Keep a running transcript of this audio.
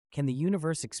Can the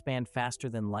universe expand faster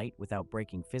than light without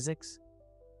breaking physics?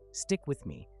 Stick with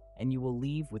me, and you will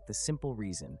leave with the simple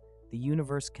reason the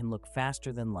universe can look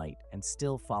faster than light and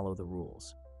still follow the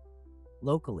rules.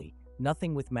 Locally,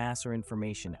 nothing with mass or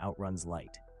information outruns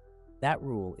light. That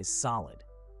rule is solid.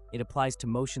 It applies to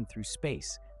motion through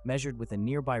space, measured with a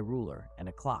nearby ruler and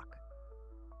a clock.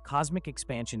 Cosmic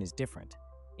expansion is different.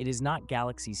 It is not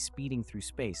galaxies speeding through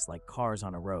space like cars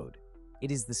on a road. It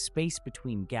is the space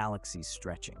between galaxies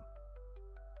stretching.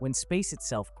 When space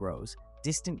itself grows,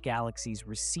 distant galaxies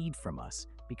recede from us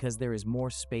because there is more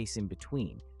space in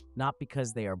between, not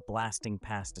because they are blasting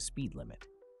past a speed limit.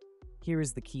 Here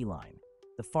is the key line.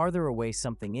 The farther away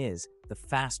something is, the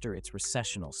faster its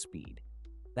recessional speed.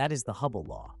 That is the Hubble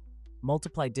law.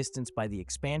 Multiply distance by the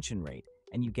expansion rate,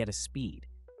 and you get a speed.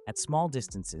 At small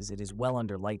distances, it is well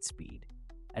under light speed.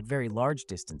 At very large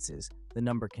distances, the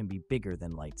number can be bigger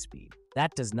than light speed.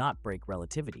 That does not break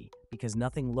relativity because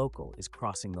nothing local is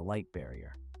crossing the light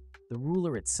barrier. The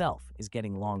ruler itself is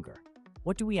getting longer.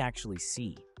 What do we actually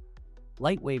see?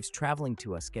 Light waves traveling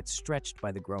to us get stretched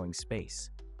by the growing space.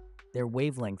 Their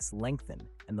wavelengths lengthen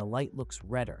and the light looks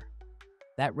redder.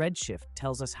 That redshift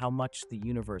tells us how much the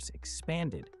universe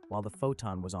expanded while the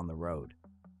photon was on the road.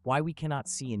 Why we cannot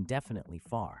see indefinitely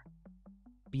far.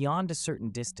 Beyond a certain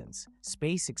distance,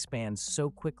 space expands so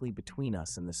quickly between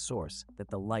us and the source that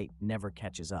the light never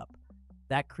catches up.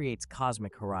 That creates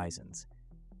cosmic horizons.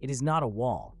 It is not a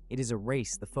wall, it is a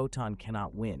race the photon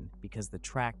cannot win because the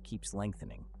track keeps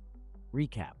lengthening.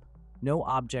 Recap: no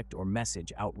object or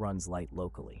message outruns light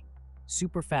locally.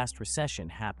 Superfast recession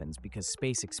happens because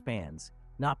space expands,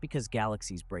 not because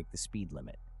galaxies break the speed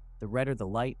limit. The redder the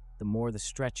light, the more the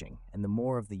stretching, and the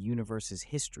more of the universe's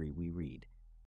history we read.